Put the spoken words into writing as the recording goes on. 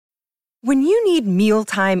When you need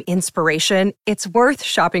mealtime inspiration, it's worth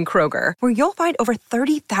shopping Kroger, where you'll find over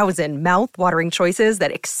 30,000 mouth-watering choices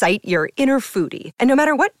that excite your inner foodie. And no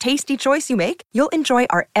matter what tasty choice you make, you'll enjoy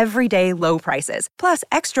our everyday low prices, plus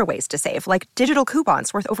extra ways to save, like digital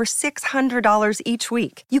coupons worth over $600 each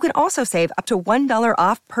week. You can also save up to $1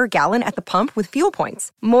 off per gallon at the pump with fuel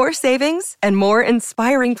points. More savings and more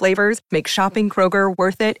inspiring flavors make shopping Kroger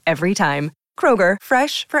worth it every time. Kroger,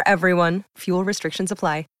 fresh for everyone. Fuel restrictions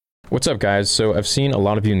apply. What's up, guys? So I've seen a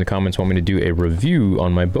lot of you in the comments want me to do a review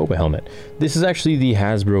on my Boba helmet. This is actually the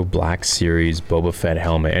Hasbro Black Series Boba Fett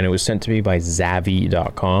helmet, and it was sent to me by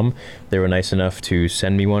Zavvi.com. They were nice enough to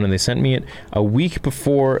send me one, and they sent me it a week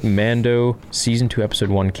before Mando Season 2 Episode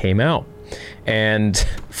 1 came out. And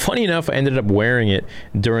funny enough, I ended up wearing it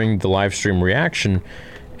during the live stream reaction,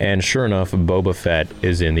 and sure enough, Boba Fett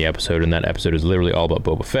is in the episode, and that episode is literally all about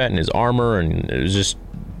Boba Fett and his armor, and it was just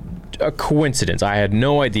a coincidence. I had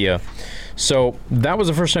no idea. So that was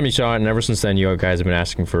the first time you saw it, and ever since then you guys have been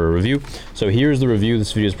asking for a review. So here's the review.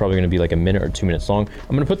 This video is probably going to be like a minute or 2 minutes long.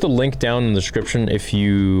 I'm going to put the link down in the description if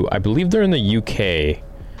you, I believe they're in the UK,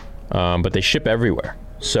 but they ship everywhere.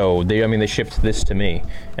 So they shipped this to me,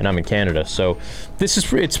 and I'm in Canada. So this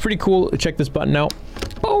is it's pretty cool. Check this button out.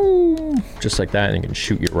 Boom! Just like that, and you can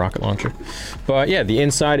shoot your rocket launcher. But yeah, the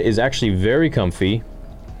inside is actually very comfy.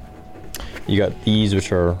 You got these,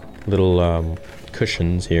 which are little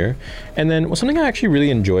cushions here, and then something I actually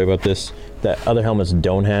really enjoy about this that other helmets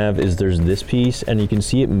don't have is there's this piece, and you can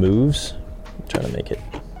see it moves. I'm trying to make it,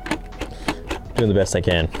 doing the best I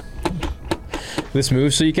can. This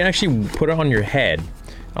moves, so you can actually put it on your head.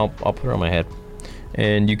 I'll put it on my head,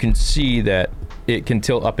 and you can see that it can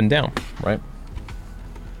tilt up and down, right?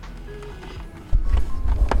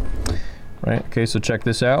 Right. Okay, so check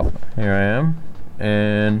this out. Here I am,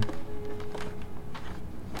 and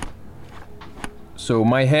so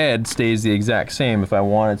my head stays the exact same. If I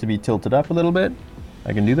want it to be tilted up a little bit,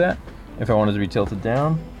 I can do that. If I want it to be tilted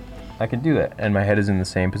down, I can do that. And my head is in the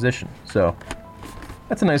same position. So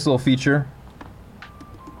that's a nice little feature.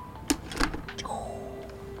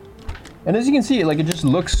 And as you can see, like, it just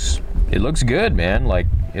looks, it looks good, man. Like,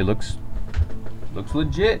 it looks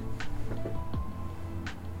legit.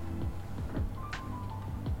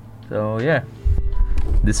 So yeah.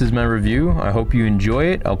 This is my review. I hope you enjoy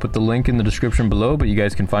it. I'll put the link in the description below, but you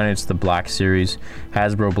guys can find it. It's the Black Series,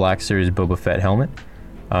 Hasbro Black Series Boba Fett helmet.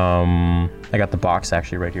 I got the box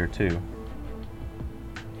actually right here too.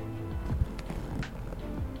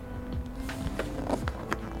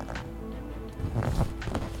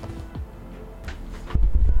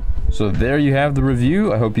 So there you have the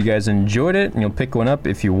review. I hope you guys enjoyed it, and you'll pick one up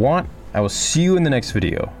if you want. I will see you in the next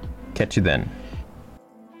video. Catch you then.